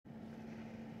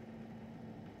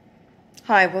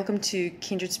Hi, welcome to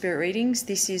Kindred Spirit Readings.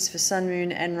 This is for Sun,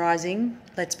 Moon and Rising.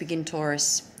 Let's begin,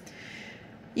 Taurus.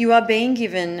 You are being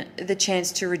given the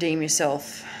chance to redeem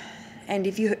yourself. And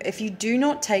if you do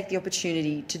not take the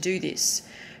opportunity to do this,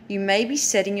 you may be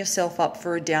setting yourself up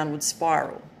for a downward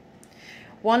spiral,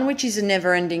 one which is a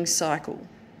never-ending cycle.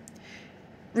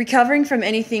 Recovering from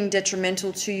anything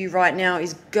detrimental to you right now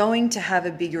is going to have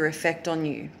a bigger effect on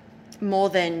you, more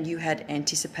than you had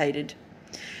anticipated.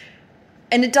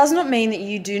 And it does not mean that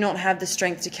you do not have the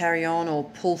strength to carry on or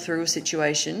pull through a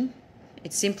situation.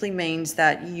 It simply means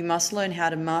that you must learn how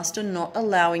to master not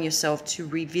allowing yourself to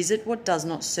revisit what does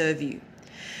not serve you.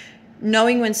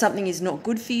 Knowing when something is not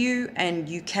good for you and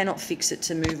you cannot fix it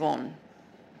to move on.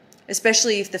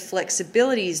 Especially if the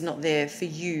flexibility is not there for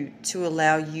you to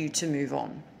allow you to move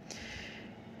on.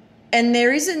 And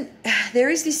there is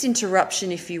this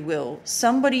interruption, if you will.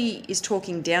 Somebody is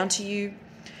talking down to you.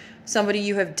 Somebody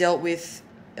you have dealt with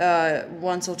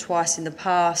once or twice in the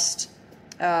past.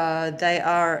 They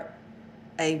are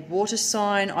a water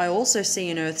sign. I also see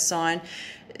an earth sign.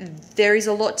 There is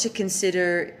a lot to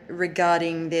consider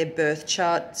regarding their birth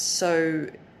chart. So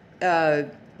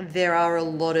there are a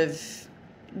lot of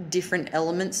different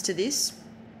elements to this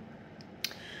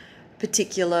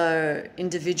particular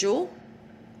individual.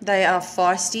 They are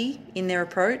feisty in their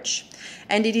approach,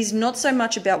 and it is not so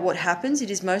much about what happens,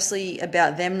 it is mostly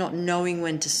about them not knowing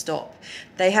when to stop.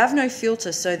 They have no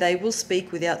filter, so they will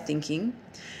speak without thinking.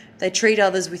 They treat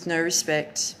others with no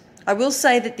respect. I will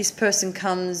say that this person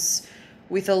comes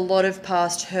with a lot of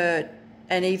past hurt,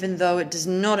 and even though it does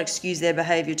not excuse their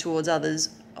behaviour towards others,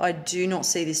 I do not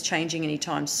see this changing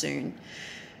anytime soon.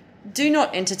 Do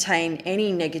not entertain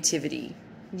any negativity.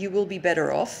 You will be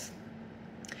better off.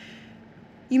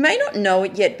 You may not know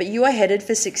it yet, but you are headed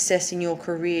for success in your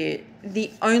career. The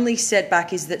only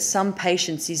setback is that some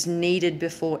patience is needed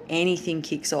before anything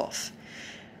kicks off.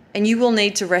 And you will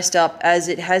need to rest up, as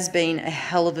it has been a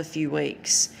hell of a few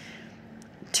weeks.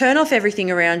 Turn off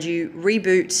everything around you,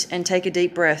 reboot, and take a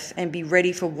deep breath and be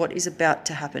ready for what is about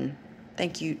to happen.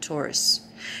 Thank you, Taurus.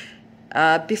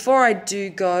 Before I do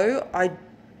go, I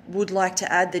would like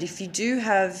to add that if you do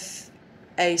have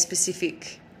a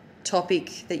specific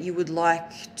topic that you would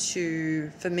like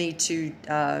for me to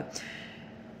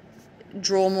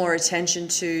draw more attention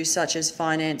to, such as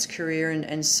finance, career,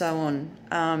 and so on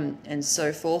and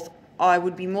so forth, I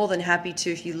would be more than happy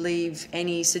to. If you leave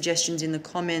any suggestions in the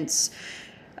comments,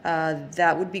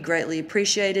 that would be greatly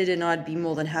appreciated, and I'd be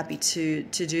more than happy to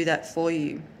do that for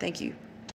you. Thank you.